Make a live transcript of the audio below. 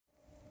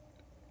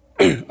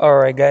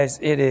Alright guys,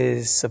 it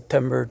is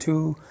September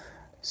 2.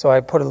 So I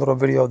put a little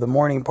video of the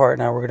morning part.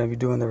 Now we're going to be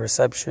doing the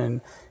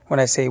reception. When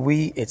I say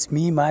we, it's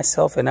me,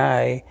 myself, and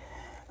I.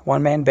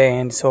 One-man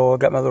band. So I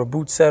got my little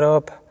booth set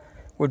up.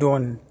 We're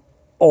doing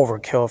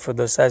overkill for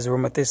the size of the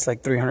room at this,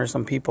 like 300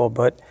 some people.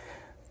 But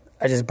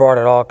I just brought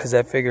it all because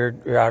I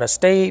figured you're out of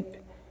state.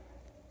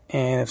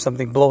 And if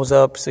something blows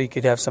up, so you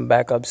could have some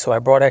backup. So I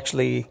brought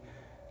actually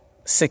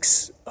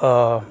six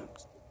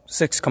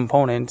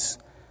components.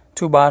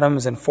 2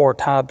 bottoms and 4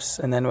 tops,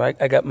 and then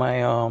I got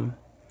my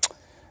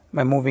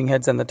my moving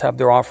heads on the top.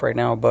 They're off right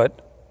now, but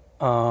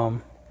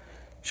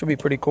should be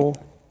pretty cool.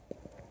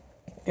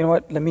 You know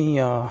what? Let me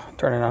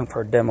turn it on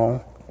for a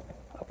demo.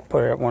 I'll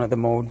put it at one of the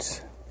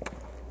modes.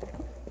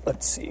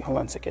 Let's see. Hold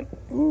on a second.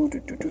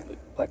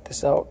 Black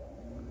this out.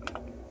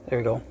 There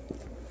we go.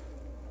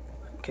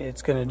 Okay,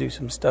 it's gonna do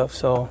some stuff.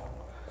 So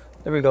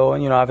there we go.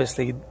 And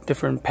obviously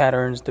different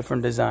patterns,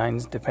 different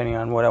designs, depending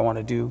on what I want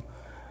to do.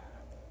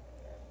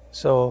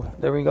 So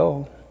there we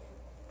go.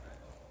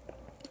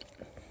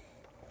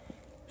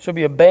 Should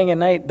be a banging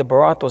night. The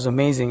Barat was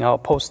amazing. I'll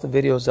post the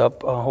videos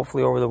up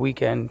hopefully over the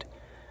weekend.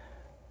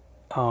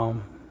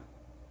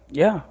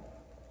 Yeah,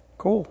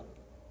 cool.